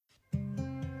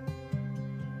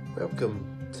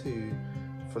Welcome to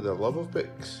For the Love of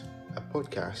Books, a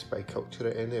podcast by Culture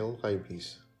NL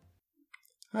Libraries.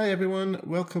 Hi everyone,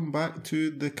 welcome back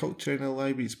to the Culture NL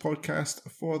Libraries podcast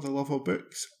For the Love of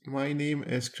Books. My name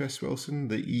is Chris Wilson,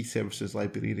 the e-Services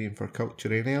Librarian for Culture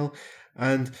NL,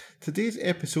 and today's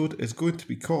episode is going to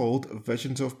be called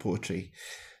Visions of Poetry.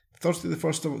 Thursday the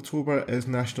 1st of October is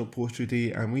National Poetry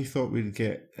Day, and we thought we'd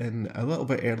get in a little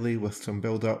bit early with some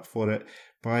build-up for it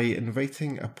by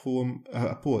inviting a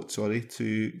poet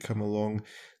to come along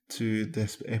to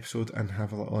this episode and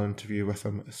have a little interview with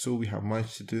him. So we have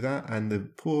managed to do that, and the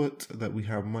poet that we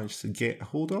have managed to get a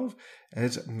hold of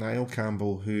is Niall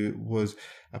Campbell, who was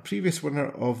a previous winner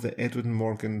of the Edwin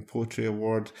Morgan Poetry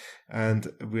Award, and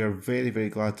we are very, very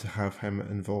glad to have him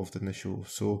involved in the show.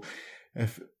 So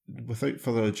without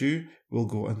further ado, we'll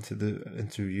go into the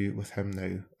interview with him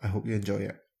now. I hope you enjoy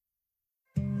it.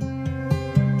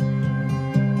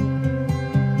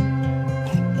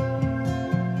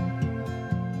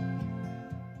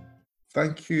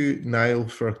 Thank you, Niall,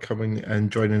 for coming and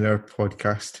joining our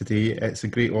podcast today. It's a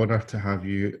great honour to have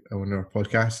you on our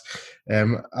podcast.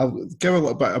 I'll give a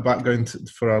little bit of background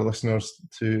for our listeners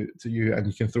to you, and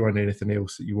you can throw in anything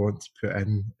else that you want to put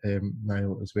in,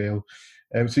 Niall, as well.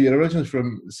 So you're originally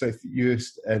from South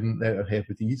Uist in the Outer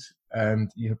Hebrides,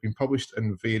 and you have been published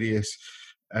in various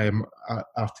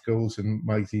articles and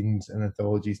magazines and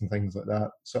anthologies and things like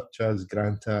that, such as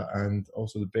Granta and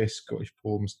also the Best Scottish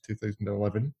Poems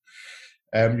 2011.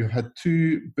 You had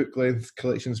 2 book-length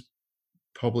collections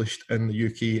published in the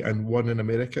UK and 1 in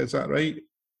America, is that right?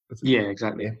 Yeah,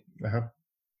 exactly. Yeah.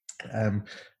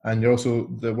 And you're also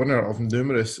the winner of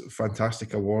numerous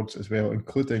fantastic awards as well,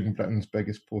 including Britain's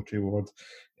biggest poetry award,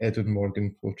 Edwin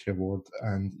Morgan Poetry Award,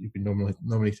 and you've been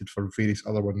nominated for various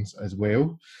other ones as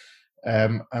well.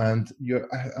 And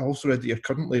I also read that you're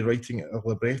currently writing a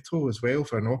libretto as well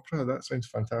for an opera. That sounds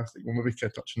fantastic. We'll maybe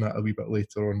touch on that a wee bit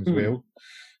later on as well.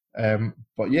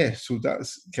 But yeah, so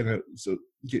that's kind of,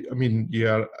 you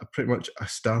are pretty much a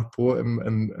star poet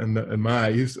in my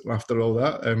eyes after all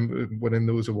that, winning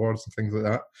those awards and things like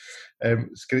that.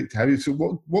 It's great to have you. So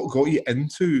what got you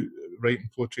into writing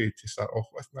poetry to start off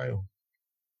with, Niall?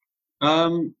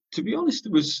 To be honest,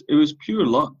 it was pure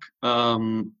luck. I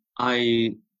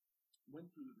went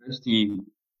to university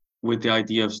with the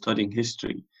idea of studying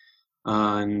history,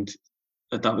 and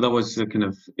that was the kind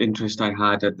of interest I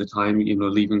had at the time,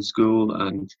 leaving school.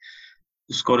 And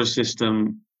the Scottish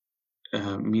system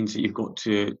means that you've got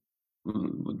to,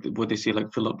 what they say,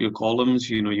 like fill up your columns.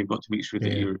 You've got to make sure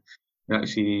that you're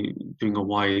actually doing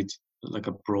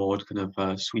a broad kind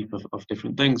of sweep of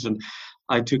different things. And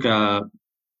I took a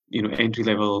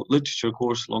entry-level literature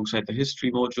course alongside the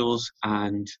history modules,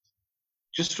 and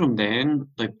just from then,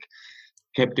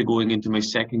 kept it going into my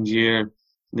second year.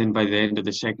 Then by the end of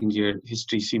the second year,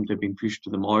 history seemed to have been pushed to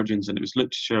the margins, and it was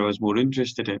literature I was more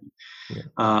interested in.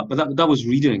 Yeah. But that was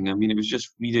reading. I mean, it was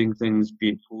just reading things, be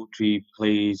it poetry,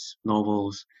 plays,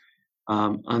 novels.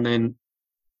 And then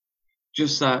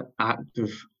just that act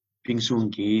of being so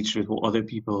engaged with what other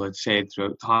people had said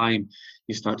throughout time,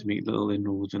 you start to make little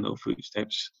inroads and little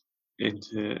footsteps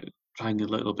into trying a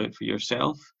little bit for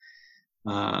yourself.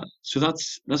 So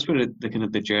that's where the kind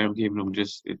of the germ came from.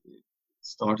 It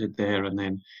started there, and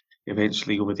then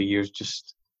eventually over the years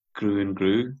just grew and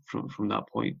grew from that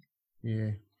point. Yeah,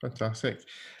 fantastic.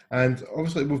 And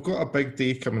obviously we've got a big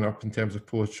day coming up in terms of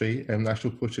poetry.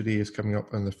 National Poetry Day is coming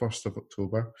up on the 1st of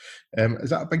October. Is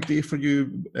that a big day for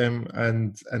you?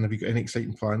 And have you got any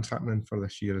exciting plans happening for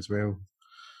this year as well?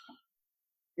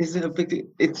 Is it a big day?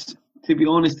 It's, to be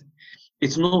honest,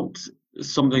 it's not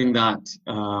something that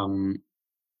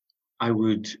I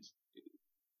would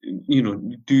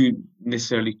do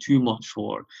necessarily too much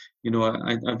for.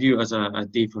 I view it as a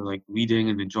day for reading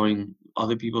and enjoying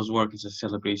other people's work, as a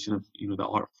celebration of the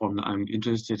art form that I'm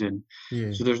interested in.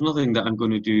 So there's nothing that I'm going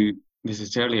to do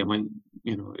necessarily. I might,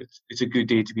 it's a good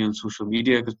day to be on social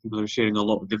media because people are sharing a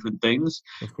lot of different things,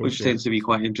 which tends to be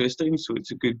quite interesting. So it's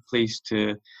a good place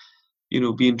to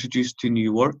be introduced to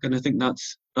new work, and I think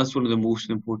that's one of the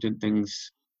most important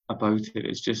things about it.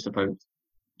 It's just about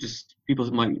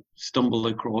people might stumble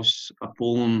across a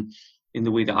poem in the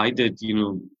way that I did,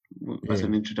 as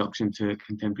an introduction to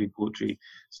contemporary poetry,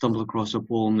 stumble across a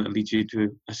poem that leads you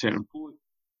to a certain poet,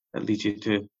 that leads you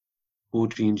to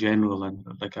poetry in general, and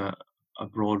a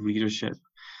broad readership.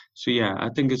 So yeah, I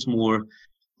think it's more,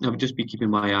 I would just be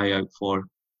keeping my eye out for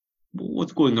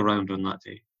what's going around on that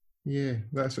day. Yeah,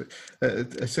 that's it.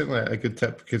 It's certainly a good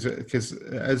tip because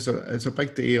it's a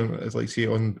big day on, as say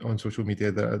on social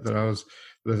media.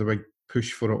 There's a big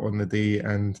push for it on the day,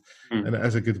 and it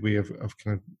is a good way of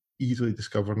kind of easily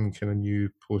discovering kind of new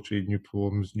poetry, new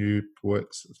poems, new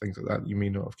poets, things like that you may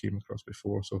not have came across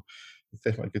before. So it's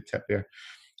definitely a good tip there.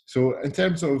 So in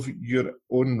terms of your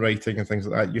own writing and things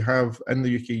like that, you have, in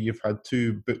the UK, you've had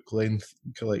 2 book-length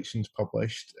collections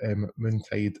published,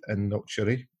 Moontide and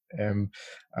Noctuary. And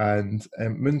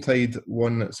Moontide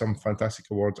won some fantastic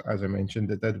awards, as I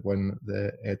mentioned. It did win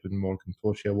the Edwin Morgan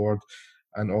Poetry Award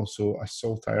and also a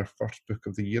Saltire First Book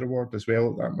of the Year Award as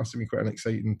well. That must have been quite an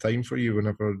exciting time for you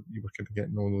whenever you were kind of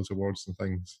getting all those awards and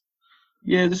things.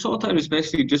 Yeah, the Saltire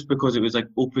especially just because it was like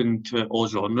open to all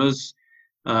genres.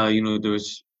 There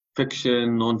was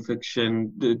fiction,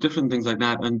 non-fiction, different things like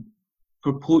that. And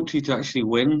for poetry to actually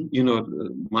win,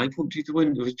 my poetry to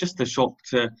win, it was just a shock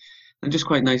and just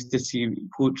quite nice to see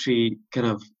poetry kind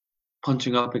of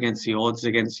punching up against the odds,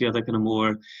 against the other kind of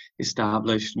more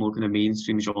established, more kind of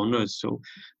mainstream genres. So,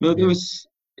 no, Yeah.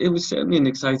 it was certainly an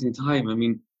exciting time. I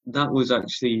mean, that was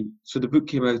actually, so the book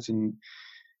came out in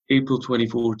April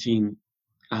 2014,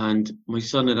 and my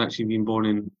son had actually been born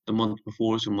in the month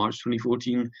before, so March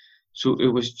 2014. So it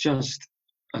was just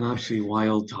an absolutely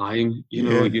wild time. Yeah,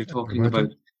 You're I can talking about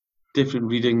imagine. different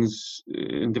readings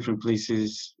in different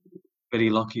places. Very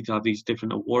lucky to have these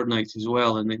different award nights as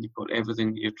well, and then you've got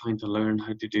everything that you're trying to learn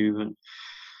how to do and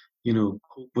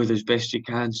cope with as best you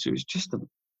can. So it's just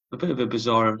a bit of a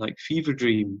bizarre like fever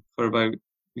dream for about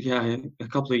a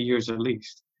couple of years at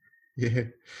least. Yeah,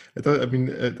 it does. I mean,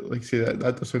 like I say,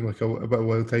 that does sound like a bit of a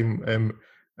wild time.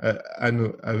 I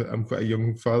know I'm quite a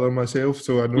young father myself,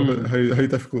 so I know how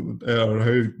difficult, or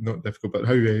how not difficult, but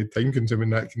how time consuming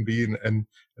that can be, and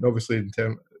obviously in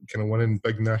terms kind of winning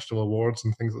big national awards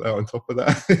and things like that on top of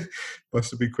that must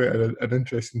have been quite an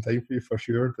interesting time for you for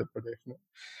sure, for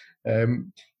definite.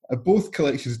 Both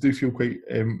collections do feel quite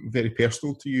very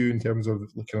personal to you in terms of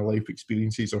the kind of life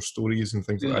experiences or stories and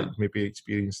things like that you've maybe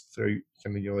experienced throughout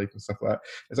kind of your life and stuff like that.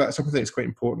 Is that something that's quite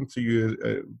important to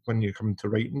you when you're coming to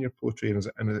writing your poetry, and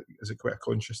is it quite a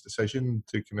conscious decision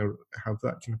to kind of have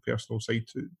that kind of personal side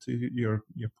to your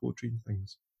poetry and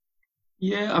things?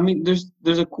 Yeah, I mean,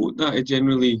 there's a quote that I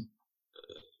generally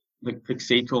like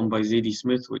fixate on by Zadie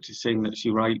Smith, which is saying that she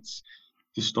writes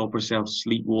to stop herself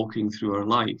sleepwalking through her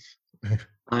life.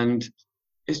 And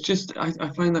it's just, I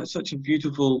find that such a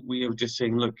beautiful way of just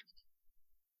saying, look,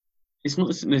 it's not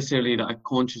necessarily that I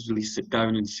consciously sit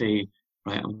down and say,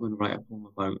 right, I'm going to write a poem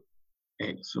about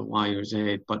X or Y or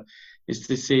Z, but it's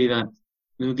to say that,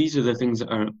 these are the things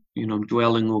that are, I'm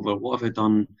dwelling over. What have I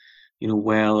done,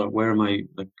 well, or where am I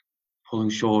like falling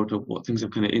short, or what things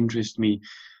have kind of interest me,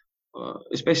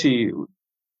 especially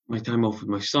my time off with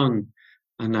my son.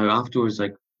 And now afterwards,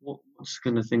 like, what's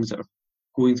kind of things that are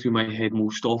going through my head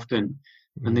most often?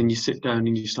 And then you sit down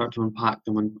and you start to unpack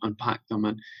them and unpack them.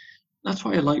 And that's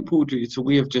why I like poetry. It's a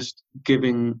way of just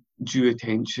giving due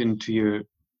attention to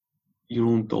your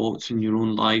own thoughts and your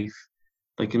own life,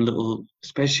 like in little,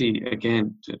 especially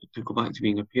again, to go back to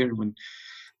being a parent, when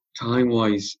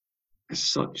time-wise,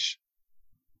 it's such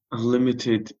a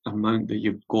limited amount that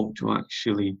you've got to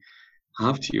actually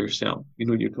have to yourself.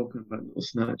 You're talking about little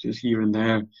snatches here and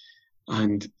there,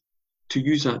 and to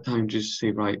use that time just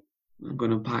say, right, I'm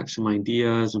going to pack some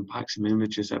ideas and pack some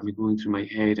images that have been going through my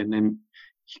head, and then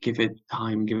you give it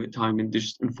time, and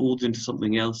just unfolds into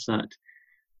something else that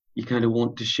you kind of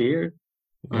want to share.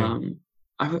 Yeah.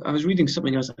 I was reading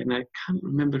something else, and I can't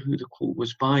remember who the quote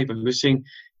was by, but it was saying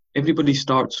everybody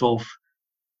starts off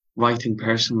writing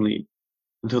personally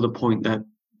until the point that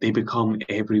they become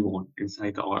everyone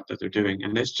inside the art that they're doing.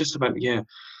 And it's just about,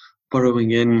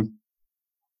 burrowing in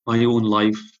my own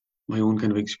life, my own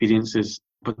kind of experiences,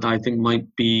 but that I think might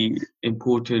be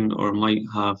important or might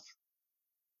have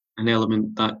an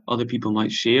element that other people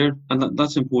might share. And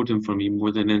that's important for me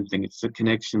more than anything. It's the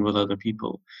connection with other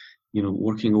people,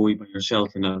 working away by yourself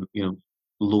in a,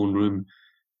 lone room,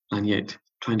 and yet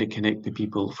trying to connect to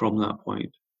people from that point.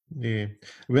 Yeah,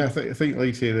 I mean, I think, like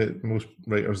you say, that most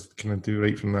writers kind of do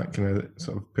write from that kind of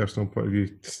sort of personal point of view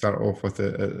to start off with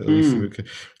it, at least.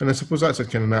 And I suppose that's a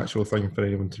kind of natural thing for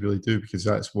anyone to really do, because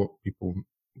that's what people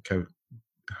kind of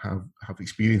have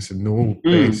experienced and know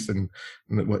best, and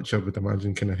which I would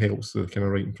imagine kind of helps the kind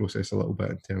of writing process a little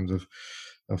bit in terms of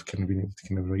kind of being able to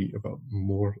kind of write about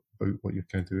more about what you're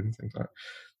kind of doing and things like that.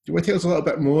 Do you want to tell us a little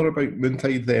bit more about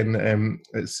Moontide then?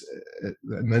 It's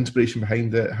the inspiration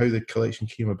behind it, how the collection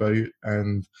came about,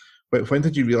 and when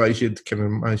did you realise you'd kind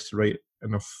of managed to write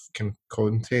enough kind of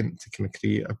content to kind of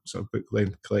create a sort of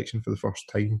book-length collection for the first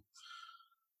time?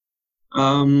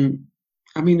 I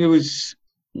mean, it was,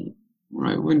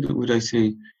 right, when would I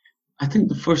say? I think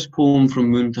the first poem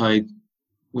from Moontide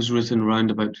was written around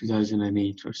about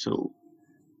 2008 or so.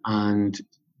 And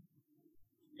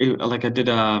like I did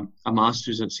a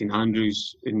master's at St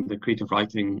Andrews in the creative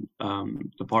writing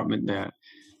department there,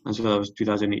 and so that was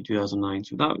 2008, 2009.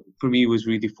 So that for me was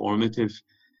really formative.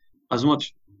 As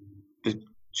much the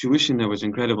tuition there was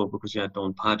incredible because you had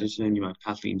Don Patterson, you had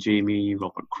Kathleen Jamie,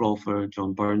 Robert Crawford,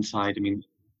 John Burnside. I mean,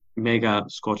 mega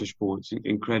Scottish poets,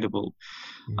 incredible.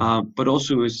 But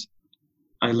also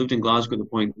I lived in Glasgow at the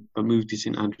point, but moved to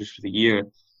St Andrews for the year,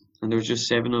 and there was just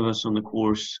 7 of us on the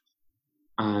course,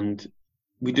 and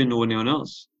we didn't know anyone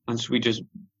else, and so we just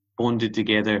bonded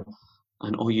together,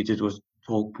 and all you did was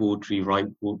talk poetry, write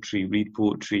poetry, read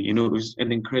poetry. You know, it was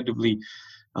an incredibly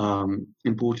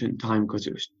important time because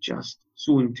it was just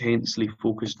so intensely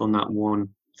focused on that one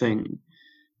thing.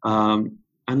 And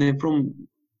then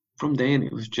from then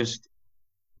it was just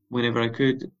whenever I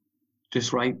could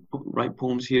just write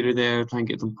poems here or there, try and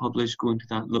get them published, go into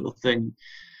that little thing.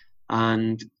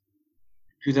 And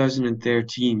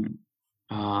 2013,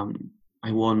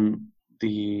 I won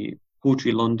the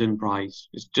Poetry London Prize.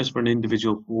 It's just for an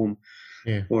individual poem,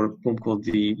 or a poem called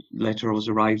The Letter Always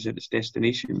Arrives at Its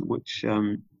Destination, which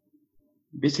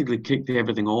basically kicked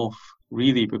everything off,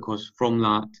 really, because from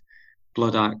that,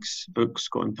 Blood Axe Books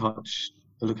got in touch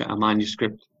to look at a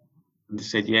manuscript, and they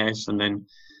said yes. And then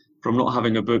from not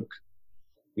having a book,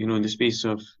 you know, in the space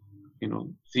of,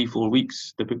 3-4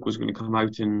 weeks, the book was going to come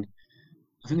out in,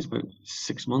 I think it's about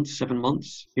 6 months, 7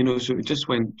 months, so it just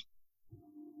went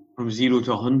from 0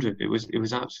 to 100. It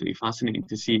was absolutely fascinating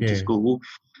to see it just go.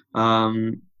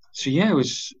 So it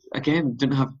was, again,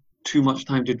 didn't have too much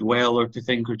time to dwell or to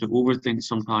think or to overthink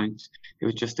sometimes. It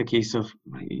was just a case of,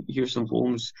 right, here's some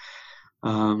poems,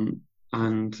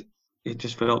 and it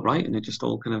just felt right, and it just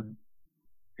all kind of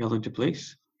fell into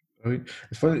place. Right.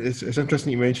 It's funny. It's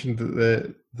interesting you mentioned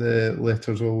that the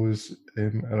letters always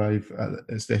arrive at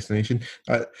its destination.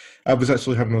 I was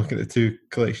actually having a look at the 2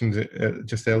 collections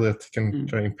just earlier to kind of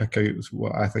try and pick out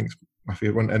what I think is my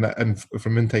favourite one, and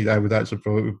from Mintide I would actually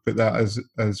probably put that as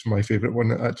my favourite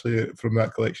one actually from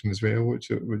that collection as well, which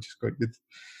is quite good.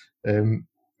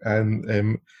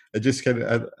 I just kind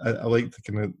of I like the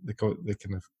kind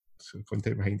of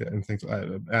content behind it and things like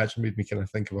that. It actually made me kind of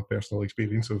think of a personal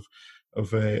experience of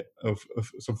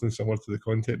something similar to the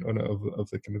content on it, of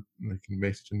the kind of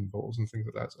messaging bottles and things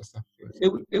like that sort of stuff.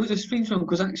 It was a strange one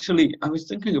because actually I was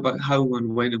thinking about how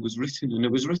and when it was written, and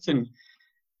it was written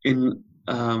in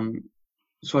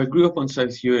so I grew up on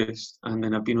South Uist, and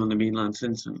then I've been on the mainland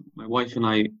since, and my wife and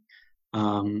I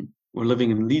were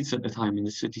living in Leeds at the time, in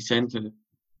the city centre,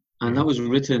 and that was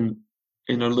written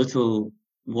in a little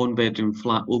 1-bedroom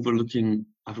flat overlooking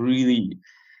a really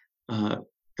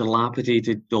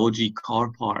dilapidated, dodgy car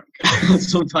park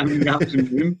sometime in the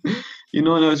afternoon. And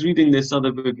I was reading this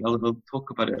other book, I'll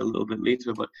talk about it a little bit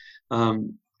later, but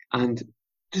and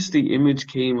just the image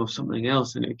came of something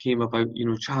else, and it came about,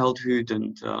 childhood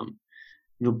and,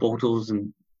 bottles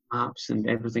and maps and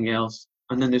everything else.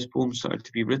 And then this poem started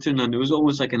to be written, and it was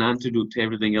almost like an antidote to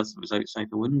everything else that was outside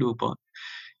the window. But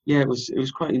it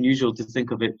was quite unusual to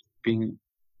think of it being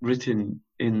written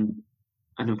in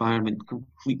an environment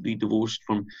completely divorced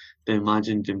from the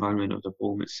imagined environment of the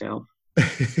poem itself. I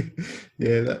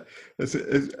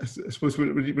suppose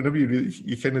whenever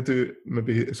you kind of do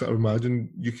maybe sort of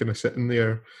imagine you kind of sitting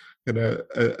there kind of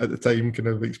at the time kind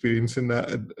of experiencing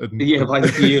that and by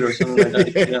the pier or something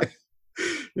like that.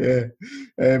 Do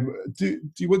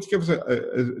you want to give us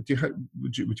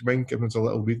would you mind giving us a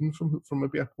little reading from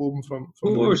maybe a poem from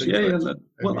of course,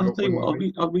 well, I'll tell you what,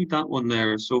 I'll read that one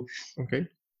there. So okay.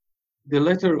 The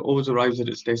letter always arrives at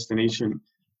its destination.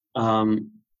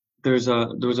 There was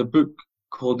a book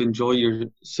called Enjoy Your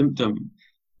Symptom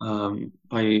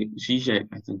by Zizek,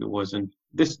 I think it was, and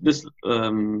this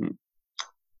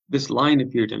line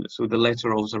appeared in it. So the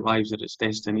letter always arrives at its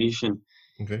destination.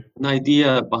 Okay. An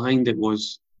idea behind it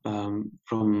was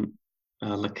from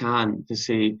Lacan to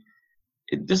say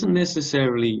it doesn't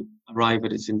necessarily arrive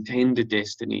at its intended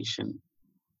destination,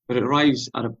 but it arrives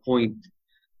at a point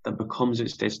that becomes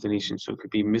its destination. So it could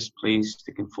be misplaced,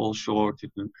 it can fall short,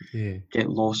 it can get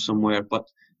lost somewhere, but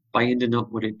by ending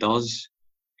up where it does,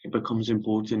 it becomes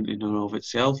important in and of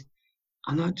itself.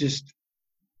 And that just,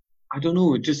 I don't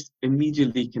know, it just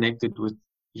immediately connected with,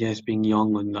 being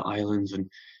young on the islands. And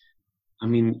I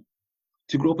mean,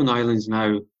 to grow up in the islands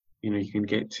now, you can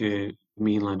get to the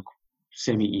mainland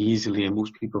semi-easily, and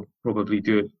most people probably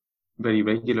do it very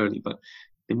regularly. But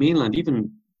the mainland,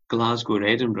 even Glasgow or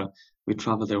Edinburgh, we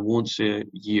travel there once a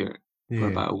year for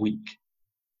about a week.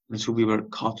 And so we were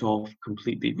cut off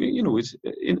completely. And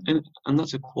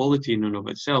that's a quality in and of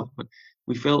itself, but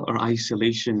we felt our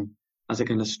isolation as a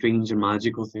kind of strange and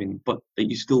magical thing, but that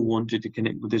you still wanted to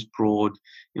connect with this broad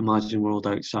imagined world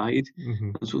outside.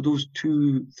 Mm-hmm. And so those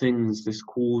two things, this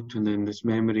quote and then this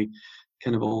memory,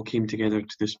 kind of all came together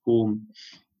to this poem.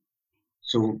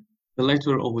 So the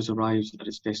letter always arrives at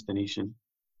its destination.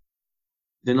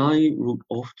 Then I wrote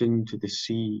often to the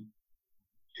sea,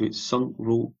 to its sunk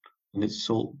rope and its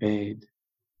salt bed,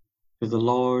 to the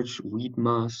large weed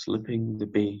mass lipping the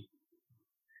bay.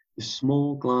 The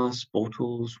small glass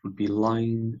bottles would be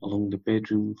lying along the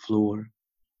bedroom floor,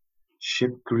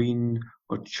 ship green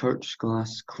or church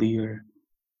glass clear,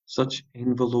 such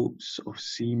envelopes of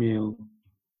sea mail.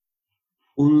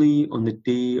 Only on the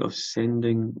day of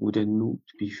sending would a note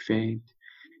be fed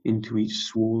into each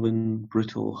swollen,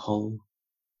 brittle hull.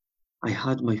 I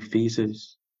had my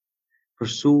phases. For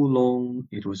so long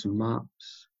it was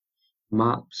maps,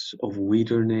 maps of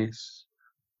wilderness,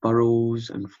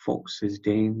 burrows and foxes'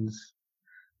 dens,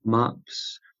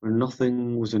 maps where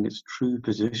nothing was in its true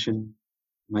position,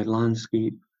 my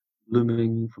landscape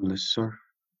looming from the surf.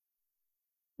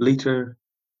 Later,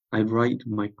 I'd write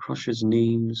my crush's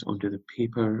names onto the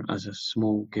paper as a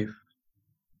small gift.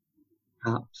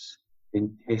 Caps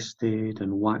then tested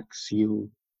and wax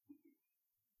sealed.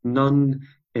 None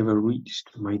ever reached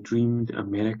my dreamed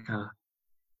America,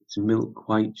 its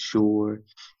milk-white shore,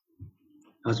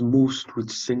 as most would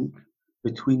sink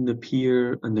between the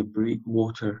pier and the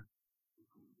breakwater,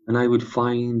 and I would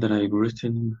find that I had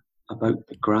written about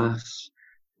the grass,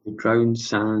 the drowned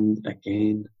sand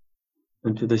again,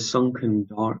 and to the sunken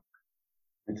dark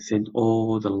had sent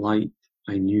all the light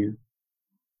I knew.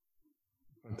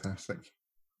 Fantastic.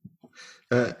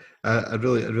 I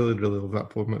really love that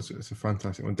poem. It's a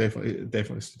fantastic one.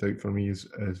 Definitely stood out for me as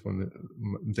one that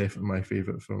definitely my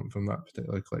favourite from that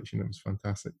particular collection. It was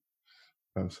fantastic.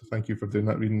 So thank you for doing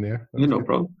that reading there. Yeah, no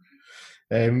problem.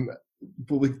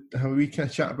 But we have a wee kind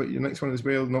of chat about your next one as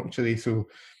well, Nocturne. So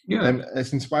Yeah.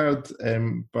 it's inspired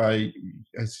by,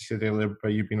 as you said earlier, by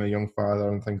you being a young father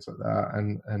and things like that.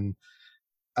 And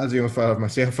as a young father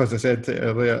myself, as I said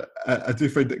earlier, I do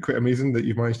find it quite amazing that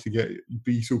you've managed to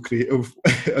be so creative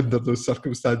under those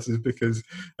circumstances, because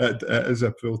it is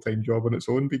a full-time job on its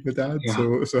own, being a dad.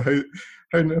 Yeah. So how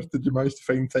on earth did you manage to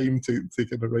find time to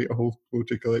kind of write a whole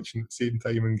poetry collection at the same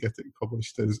time and get it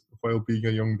published as while being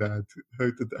a young dad?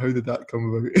 How did that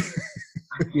come about?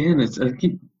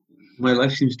 Again, my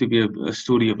life seems to be a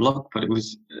story of luck, but it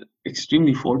was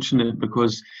extremely fortunate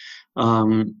because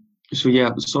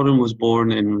Soren was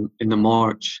born in the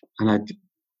March, and I'd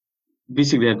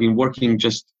been working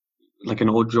just like an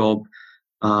odd job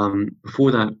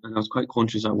before that, and I was quite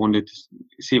conscious I wanted to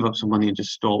save up some money and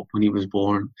just stop when he was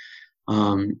born.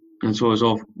 And so I was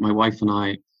off, my wife and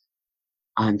I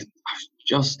was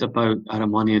just about out of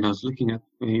money, and I was looking at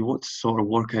what sort of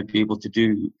work I'd be able to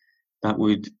do that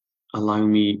would allow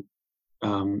me.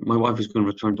 My wife was going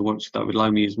to return to work, so that would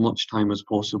allow me as much time as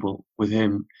possible with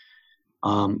him.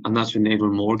 And that's when the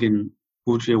Edwin Morgan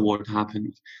Poetry Award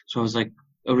happened. So I was like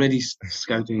already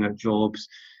scouting out jobs,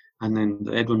 and then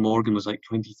the Edwin Morgan was like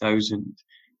 20,000.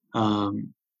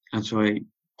 And so I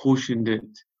portioned it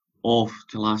off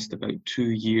to last about 2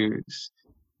 years.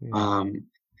 Yeah.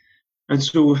 And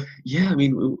so,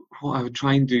 what I would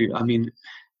try and do,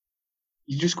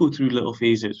 you just go through little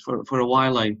phases. For a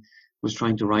while, I was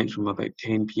trying to write from about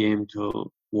 10 p.m.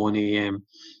 to 1 a.m.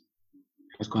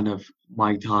 It was kind of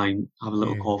my time, have a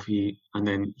little coffee, and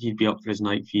then he'd be up for his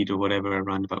night feed or whatever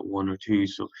around about 1 or 2.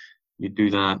 So you'd do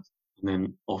that, and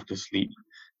then off to sleep,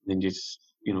 and then just,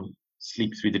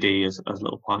 sleep through the day as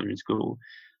little partners go.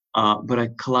 But I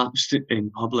collapsed it in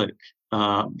public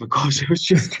because it was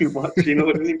just too much, you know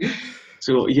what I mean?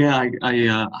 So I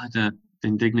had the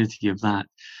indignity of that,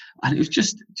 and it was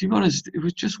just, to be honest, it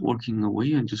was just working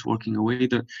away.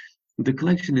 The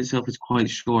collection itself is quite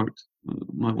short.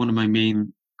 One of my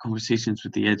main conversations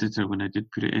with the editor when I did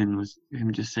put it in was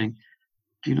him just saying,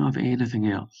 "Do you not have anything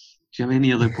else? Do you have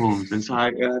any other poems?" And so I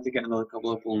had to get another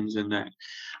couple of poems in there.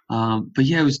 But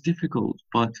it was difficult.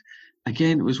 But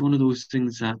again, it was one of those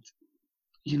things that,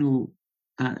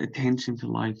 that attention to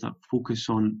life, that focus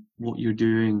on what you're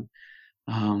doing,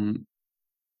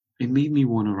 it made me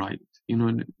want to write.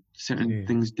 And certain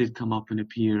things did come up and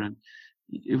appear, and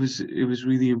it was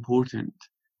really important.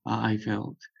 I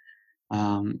felt,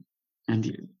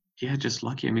 just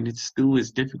lucky. I mean, it still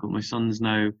is difficult. My son's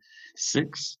now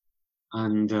 6,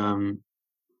 and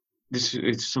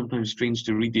it's sometimes strange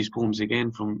to read these poems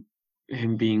again from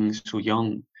him being so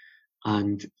young,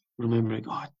 and remembering,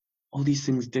 all these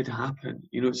things did happen.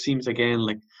 It seems again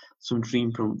like some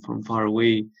dream from far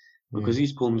away, because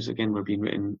these poems again were being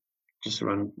written just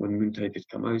around when Moontide had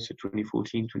come out, so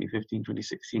 2014, 2015,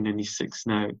 2016, and he's 6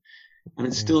 now. And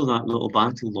it's still that little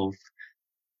battle of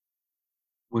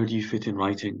where do you fit in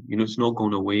writing? It's not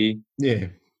gone away. Yeah.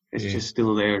 It's just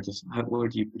still there. Just where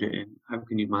do you put it in? How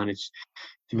can you manage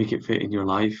to make it fit in your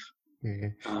life? Yeah.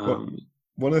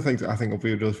 One of the things that I think will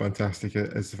be really fantastic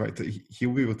is the fact that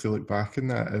he'll be able to look back in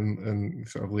that and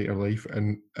sort of later life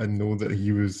and know that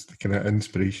he was the kind of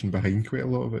inspiration behind quite a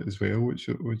lot of it as well, which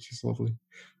is lovely.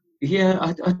 Yeah,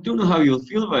 I don't know how you'll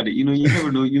feel about it. You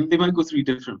never know. They might go through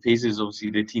different phases.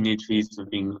 Obviously, the teenage phase of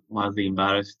being mildly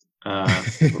embarrassed, or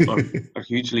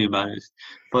hugely embarrassed.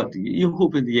 But you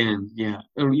hope in the end, yeah.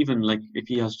 Or even like if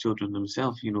he has children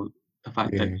himself, the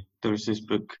fact that there's this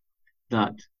book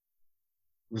that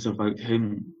was about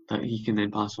him that he can then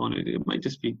pass on. It might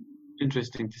just be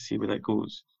interesting to see where that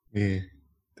goes. Yeah,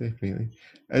 definitely.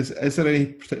 Is there any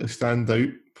particular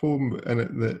standout poem in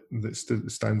it that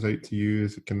stands out to you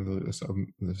as kind of the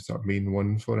sort of main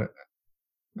one for it?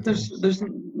 There's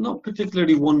not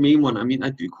particularly one main one. I mean,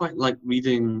 I do quite like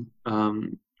reading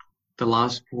the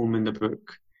last poem in the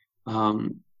book,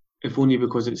 if only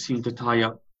because it seemed to tie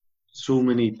up so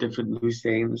many different loose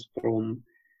ends from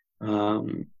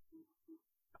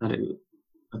that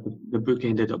the book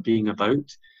ended up being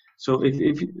about. So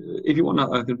if you want,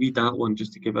 I can read that one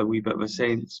just to give a wee bit of a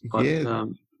sense. But yeah,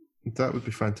 that would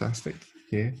be fantastic.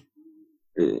 Yeah.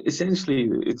 Essentially,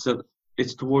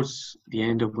 it's towards the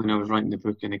end of when I was writing the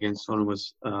book, and again, Soren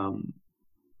was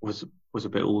a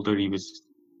bit older. He was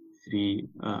 3,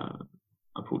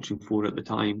 approaching 4 at the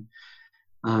time,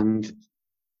 and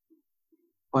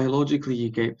biologically, you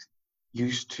get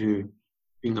used to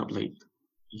being up late.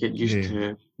 You get used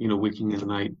to waking in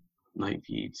the night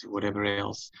feeds, whatever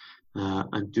else,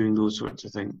 and doing those sorts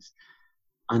of things.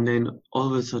 And then all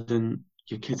of a sudden,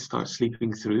 your kids start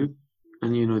sleeping through,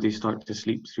 and they start to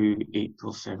sleep through 8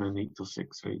 till 7, 8 till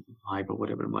 6, or 8 till 5, or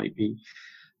whatever it might be.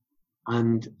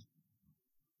 And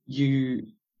you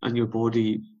and your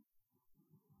body,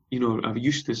 are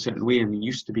used to a certain way and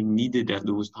used to being needed at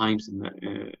those times in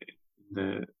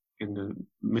the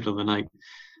middle of the night,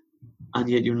 and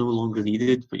yet you're no longer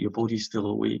needed, but your body's still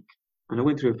awake. And I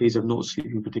went through a phase of not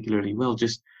sleeping particularly well.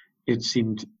 Just it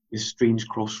seemed this strange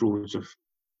crossroads of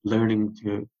learning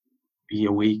to be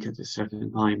awake at a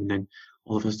certain time, and then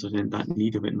all of a sudden that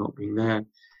need of it not being there.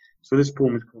 So this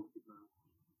poem is called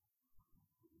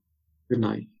Good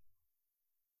Night.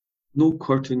 No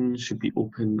curtain should be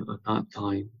open at that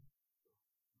time,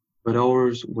 but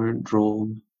ours weren't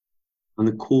drawn, and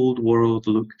the cold world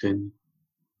looked in.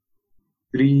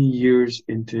 3 years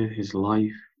into his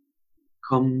life,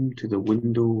 come to the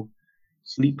window,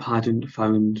 sleep hadn't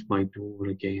found my door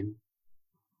again.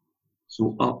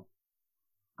 So up,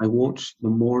 I watched the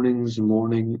morning's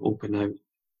morning open out,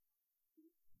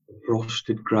 the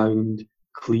frosted ground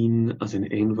clean as an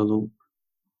envelope.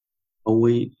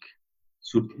 Awake,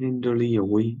 so tenderly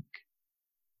awake,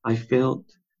 I felt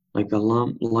like the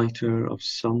lamplighter of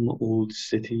some old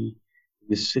city.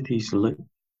 The city's lit,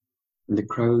 and the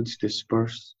crowds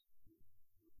dispersed.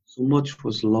 So much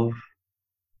was love,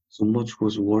 so much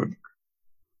was work.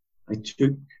 I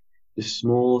took the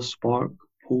small spark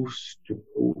post to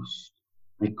post.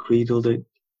 I cradled it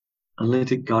and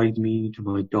let it guide me to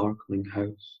my darkling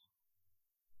house.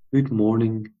 Good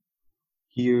morning,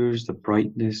 here's the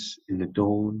brightness in the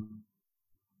dawn.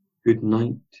 Good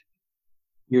night,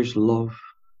 here's love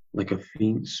like a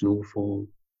faint snowfall.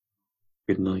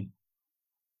 Good night.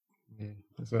 Yeah,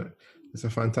 it's a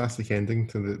fantastic ending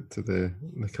to the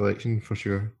collection for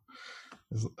sure.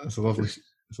 It's a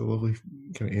lovely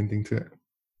kind of ending to it.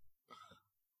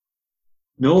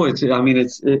 No, it was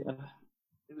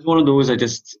one of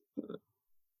those.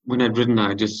 When I'd written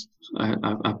that,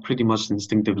 I pretty much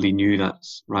instinctively knew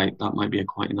that's right. That might be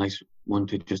quite a nice one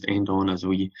to just end on as a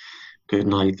wee good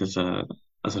night, as a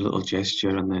little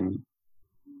gesture, and then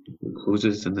it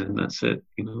closes, and then that's it.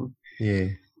 Yeah,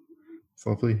 it's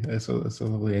lovely. It's a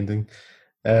lovely ending.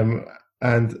 And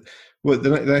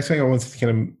the next thing I wanted to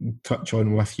kind of touch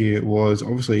on with you was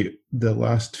obviously the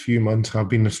last few months have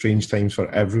been strange times for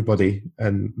everybody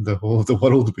and the whole of the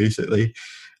world, basically.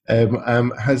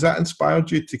 Has that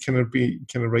inspired you to kind of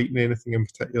writing anything in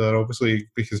particular? Obviously,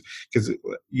 because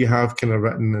you have kind of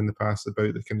written in the past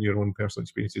about the kind of your own personal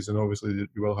experiences, and obviously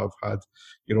you will have had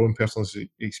your own personal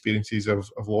experiences of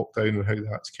lockdown and how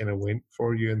that's kind of went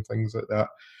for you and things like that.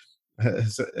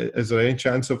 Is there any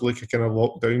chance of like a kind of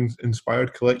lockdown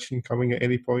inspired collection coming at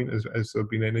any point? Has there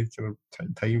been any kind of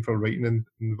time for writing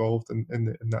involved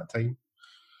in that time?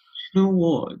 You know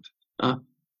what?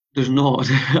 There's not,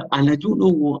 and I don't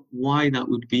know why that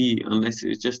would be, unless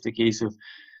it's just a case of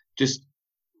just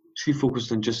too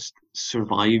focused on just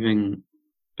surviving,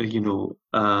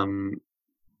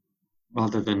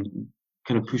 rather than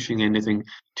kind of pushing anything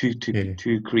too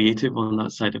creative on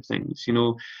that side of things.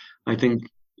 I think,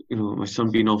 my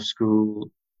son being off school,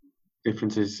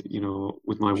 differences,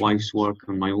 with my wife's work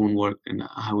and my own work and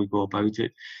how we go about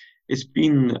it. It's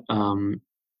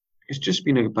just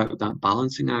been about that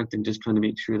balancing act and just trying to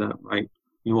make sure that, right,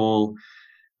 you all,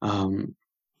 are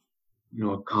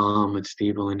calm and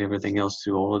stable and everything else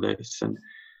through all of this. And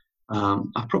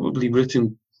I've probably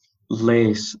written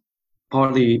less,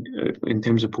 partly in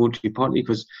terms of poetry, partly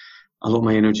because a lot of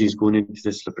my energy is going into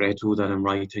this libretto that I'm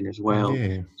writing as well.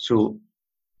 Yeah. So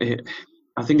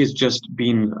I think it's just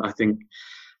been,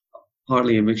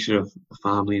 partly a mixture of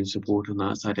family and support on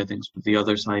that side of things, but the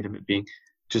other side of it being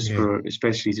just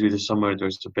especially through the summer,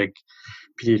 there's a big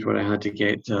period where I had to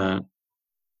get a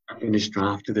finished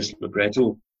draft of this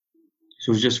libretto.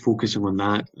 So I was just focusing on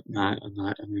that,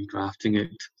 and redrafting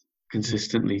it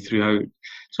consistently throughout.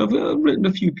 So I've written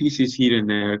a few pieces here and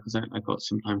there because I got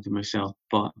some time to myself,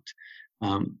 but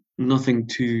nothing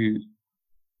too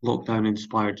lockdown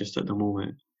inspired just at the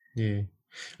moment. Yeah,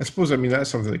 I suppose, that's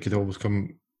something that could always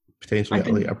come potentially at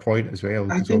a later point as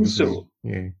well. I think so.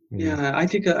 Yeah. I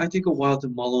take a while to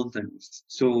mull on things.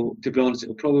 So to be honest,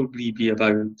 it'll probably be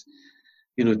about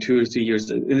 2 or 3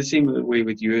 years. In the same way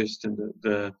with Youst and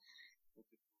the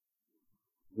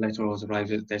letter always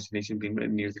arrives at destination being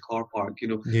written near the car park.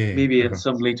 Maybe at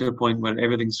some later point where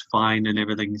everything's fine and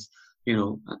everything's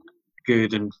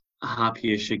good and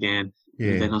happy-ish again.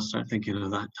 Yeah. And then I'll start thinking of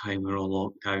that time we're all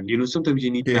locked down. Sometimes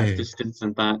you need that distance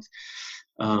and that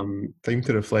time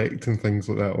to reflect and things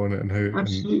like that on it and how.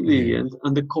 Absolutely,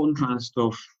 and the contrast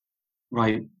of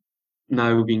right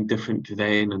now being different to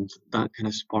then, and that kind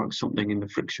of sparks something in the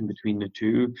friction between the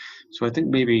two. So I think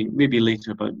maybe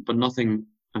later, but nothing.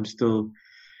 I'm still,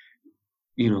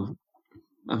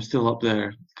 I'm still up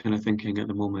there, kind of thinking at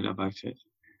the moment about it.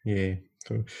 Yeah.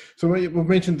 So we've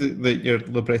mentioned your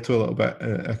libretto a little bit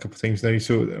a couple of times now.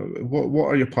 So what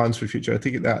are your plans for the future? I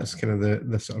take it that is kind of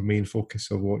the sort of main focus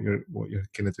of what you're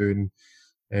kind of doing,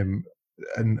 and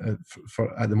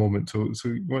for at the moment. So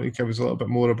you want to give us a little bit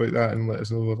more about that and let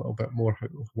us know a little bit more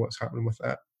what's happening with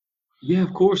that? Yeah,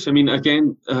 of course. I mean,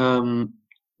 again,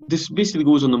 this basically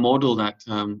goes on the model that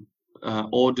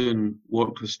Auden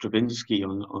worked with Stravinsky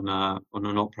on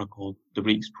an opera called The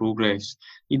Brieg's Progress.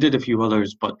 He did a few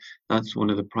others, but that's one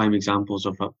of the prime examples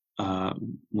of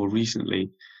more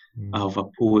recently of a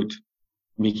poet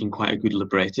making quite a good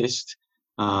librettist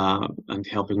and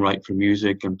helping write for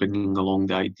music and bringing along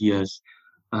the ideas.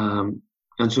 And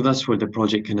so that's where the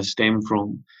project kind of stemmed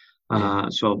from.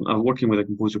 So I'm working with a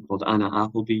composer called Anna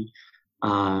Appleby,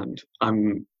 and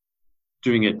I'm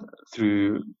doing it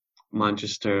through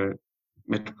Manchester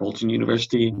Metropolitan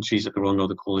University, and she's at the Royal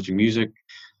Northern College of Music,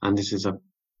 and this is a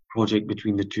project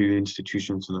between the two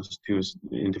institutions and us two as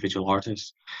individual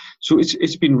artists. So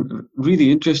it's been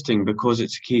really interesting because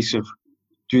it's a case of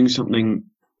doing something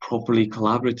properly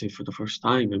collaborative for the first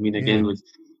time. I mean, again,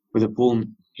 with a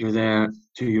poem, you're there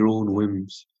to your own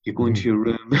whims. You go into your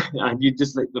room and you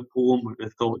just let the poem or the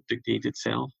thought dictate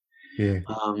itself.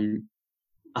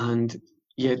 And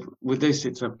yet with this,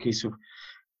 it's a case of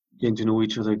getting to know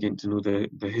each other, getting to know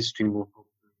the history more.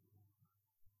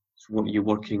 So what are you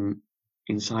working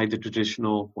inside the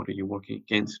traditional? What are you working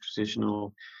against the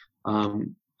traditional?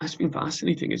 It's been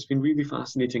fascinating. It's been really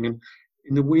fascinating. And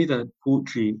in the way that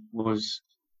poetry was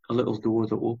a little door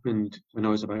that opened when I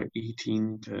was about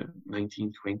 18 to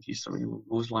 19, 20, something along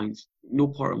those lines. No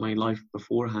part of my life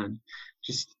beforehand.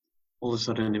 Just all of a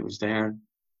sudden it was there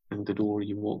and the door,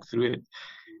 you walk through it.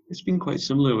 It's been quite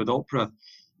similar with opera.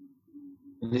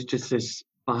 And it's just this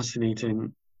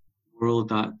fascinating world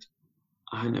that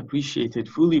I hadn't appreciated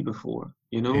fully before,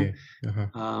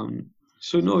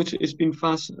 So no, it's been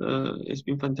it's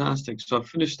been fantastic. So I've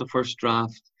finished the first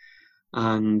draft,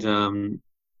 and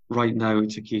right now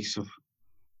it's a case of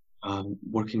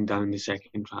working down the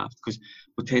second draft, because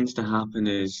what tends to happen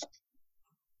is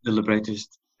the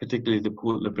librettist, particularly the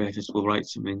poet librettist, will write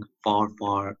something far,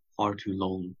 far, far too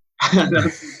long.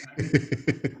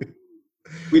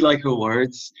 We like our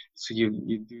words, so you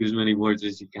do as many words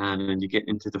as you can and you get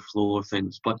into the flow of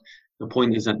things. But the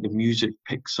point is that the music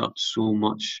picks up so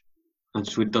much, and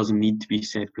so it doesn't need to be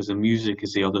said, because the music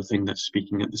is the other thing that's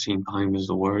speaking at the same time as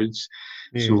the words.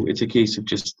 So it's a case of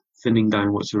just thinning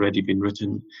down what's already been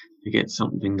written to get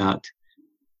something that,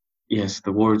 yes,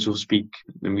 the words will speak,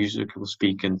 the music will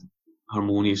speak, and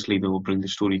harmoniously they will bring the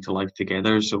story to life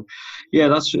together. So yeah,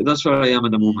 that's where I am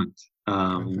at the moment.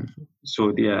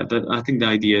 So yeah, I think the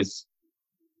idea is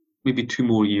maybe 2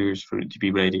 more years for it to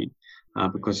be ready,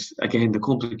 because again, the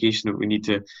complication of we need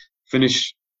to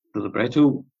finish the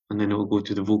libretto and then it will go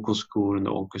to the vocal score and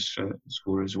the orchestra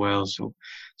score as well. So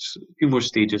it's a few more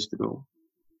stages to go.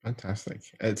 Fantastic!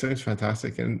 It sounds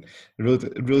fantastic, and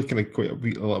really kind of quite a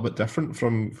little bit different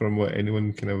from what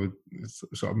anyone kind of would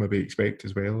sort of maybe expect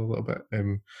as well. A little bit.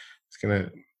 It's kind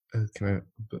of a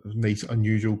nice,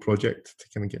 unusual project to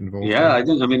kind of get involved Yeah,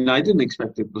 in. I didn't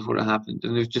expect it before it happened,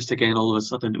 and it was just again all of a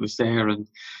sudden it was there, and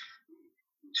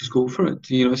just go for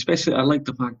it. Especially I like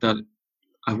the fact that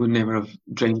I would never have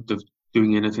dreamt of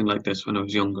doing anything like this when I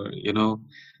was younger.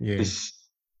 Yeah. This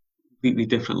completely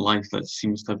different life that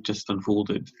seems to have just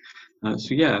unfolded.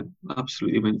 So yeah,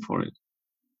 absolutely went for it.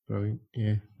 Brilliant.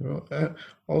 Yeah. Well,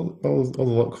 all the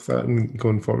luck with that and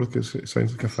going forward, because it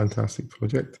sounds like a fantastic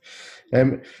project.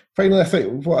 Finally, I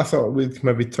think what I thought we'd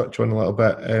maybe touch on a little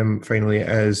bit, finally,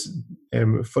 is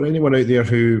for anyone out there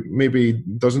who maybe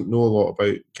doesn't know a lot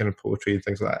about kind of poetry and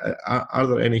things like that, are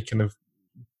there any kind of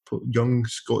young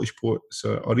Scottish poets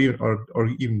or even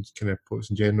kind of poets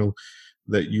in general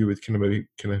that you would kind of maybe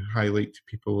kind of highlight to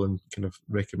people and kind of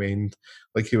recommend?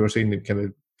 Like you were saying, that kind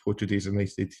of poetry day is a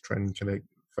nice day to try and kind of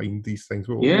find these things.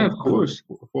 Yeah, of course.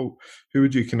 Who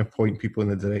would you kind of point people in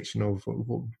the direction of? What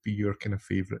would be your kind of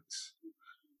favourites?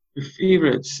 Your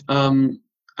favourites? I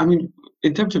mean,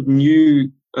 in terms of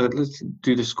new, let's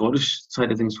do the Scottish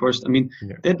side of things first. I mean,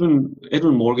 Yeah. Edwin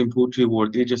Morgan Poetry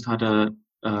Award, they just had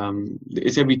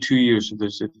it's every 2 years. So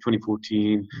there's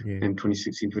 2014, and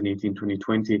 2016, 2018,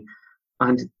 2020.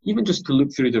 And even just to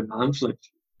look through their pamphlet,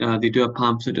 they do a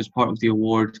pamphlet as part of the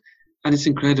award, and it's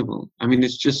incredible. I mean,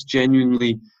 it's just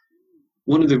genuinely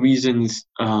one of the reasons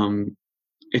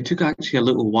it took actually a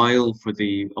little while for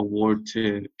the award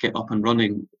to get up and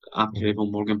running after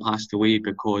Edwin Morgan passed away,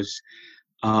 because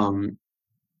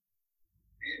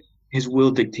his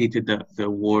will dictated that the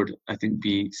award, I think,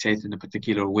 be set in a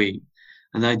particular way.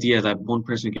 And the idea that one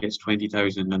person gets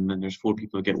 20,000 and then there's 4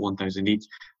 people who get 1,000 each,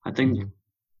 I think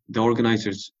the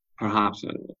organisers perhaps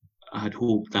had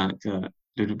hoped that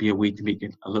there would be a way to make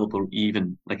it a little bit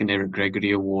even, like an Eric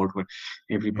Gregory Award where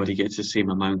everybody gets the same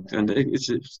amount. And it's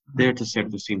there to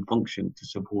serve the same function, to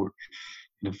support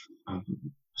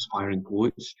aspiring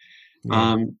poets.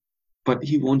 But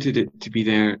he wanted it to be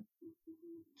there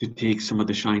to take some of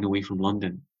the shine away from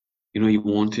London. He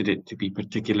wanted it to be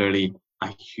particularly a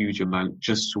huge amount,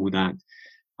 just so that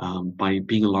by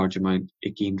being a large amount,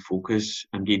 it gained focus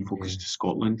to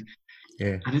Scotland.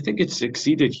 Yeah. And I think it's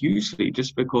succeeded hugely,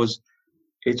 just because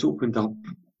it's opened up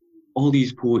all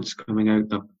these poets coming out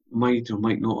that might or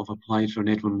might not have applied for an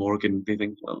Edwin Morgan. They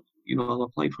think, well, I'll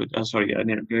apply for it.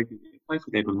 Apply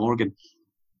for Edwin Morgan.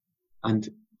 And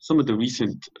some of the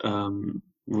recent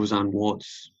Roseanne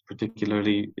Watts,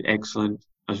 particularly excellent.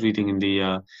 I was reading in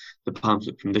the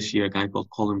pamphlet from this year, a guy called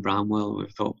Colin Bramwell, who I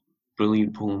thought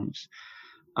brilliant poems.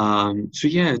 So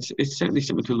yeah, it's certainly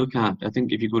something to look at. I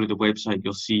think if you go to the website,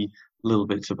 you'll see little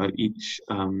bits about each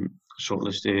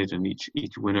shortlisted and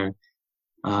each winner.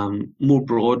 More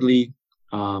broadly,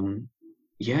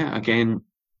 again,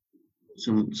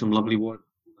 some lovely work.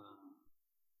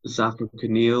 Zafar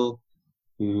Kunil,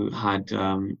 who had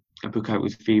a book out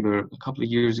with Faber a couple of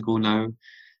years ago now.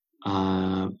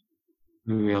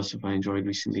 Who else have I enjoyed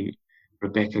recently?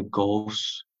 Rebecca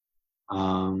Goss.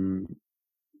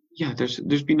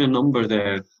 There's been a number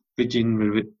there.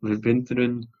 Vijin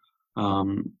Ravindran,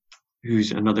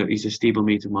 he's a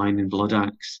stablemate of mine in Blood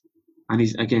Axe, and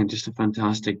he's again just a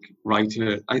fantastic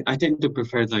writer. I tend to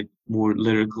prefer like more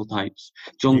lyrical types.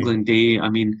 John Glenday, I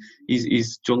mean,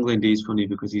 John Glenday is funny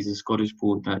because he's a Scottish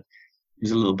poet that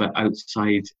is a little bit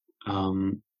outside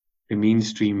the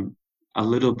mainstream a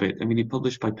little bit. I mean, he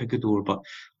published by Picador, but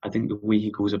I think the way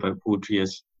he goes about poetry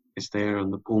is there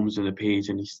on the poems on the page,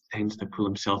 and he tends to pull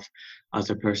himself as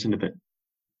a person a bit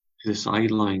to the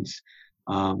sidelines.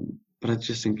 But I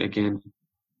just think, again,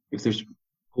 if there's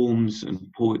poems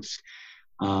and poets,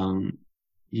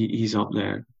 he's up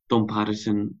there. Don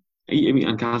Patterson,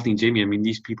 and Kathleen Jamie. I mean,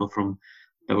 these people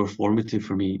that were formative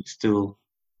for me, still,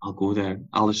 I'll go there.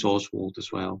 Alice Oswald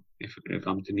as well, if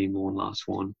I'm to name one last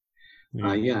one.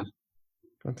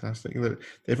 Fantastic.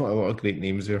 Definitely a lot of great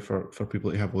names there for people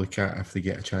to have a look at if they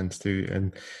get a chance to.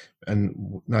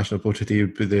 And National Poetry Day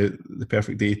would be the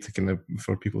perfect day to kind of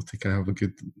for people to kind of have a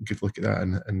good look at that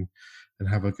and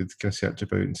have a good kind of search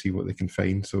about and see what they can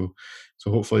find. So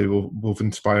hopefully we've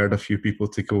inspired a few people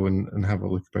to go and have a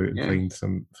look about and find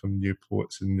some new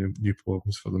poets and new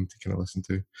poems for them to kind of listen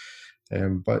to.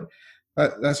 But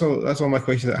that's all my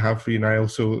questions that I have for you, Niall.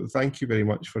 So thank you very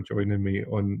much for joining me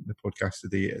on the podcast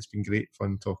today. It's been great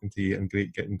fun talking to you and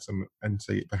great getting some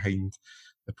insight behind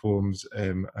the poems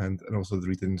and also the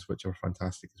readings, which are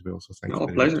fantastic as well. So thank you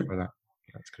very much for that.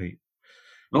 That's great.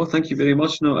 Oh, thank you very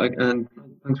much. No, and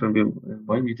thanks for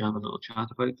inviting me to have a little chat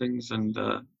about things. And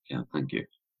yeah, thank you.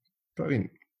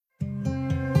 Brilliant.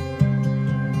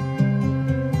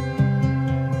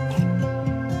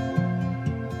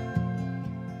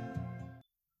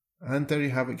 And there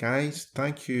you have it, guys.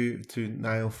 Thank you to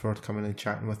Niall for coming and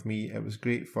chatting with me. It was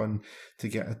great fun to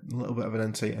get a little bit of an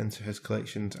insight into his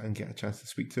collections and get a chance to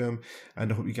speak to him.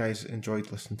 And I hope you guys enjoyed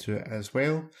listening to it as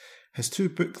well. His 2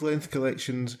 book-length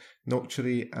collections,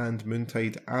 Noctuary and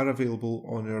Moontide, are available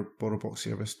on our BorrowBox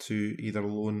service to either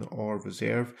loan or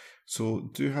reserve. So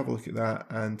do have a look at that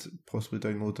and possibly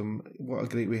download them. What a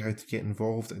great way how to get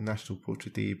involved in National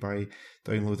Poetry Day by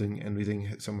downloading and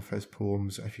reading some of his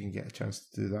poems if you can get a chance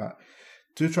to do that.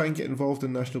 Do try and get involved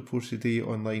in National Poetry Day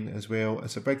online as well.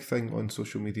 It's a big thing on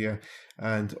social media,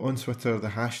 and on Twitter the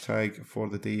hashtag for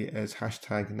the day is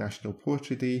 #National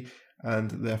Poetry Day,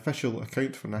 and the official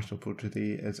account for National Poetry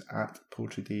Day is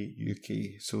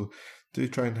 @PoetryDayUK. So do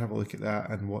try and have a look at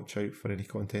that and watch out for any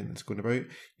content that's going about.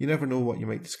 You never know what you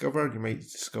might discover. You might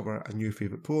discover a new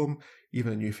favourite poem,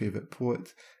 even a new favourite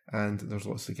poet, and there's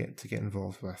lots to get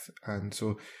involved with. And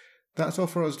so that's all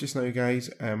for us just now,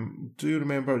 guys. Do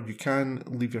remember you can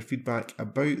leave your feedback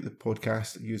about the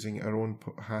podcast using our own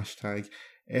hashtag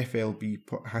FLB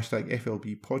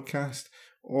podcast,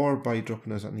 or by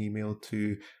dropping us an email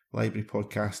to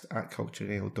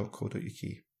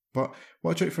librarypodcast@culturenl.co.uk. But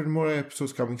watch out for more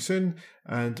episodes coming soon,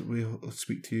 and we'll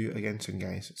speak to you again soon,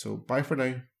 guys. So bye for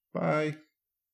now. Bye.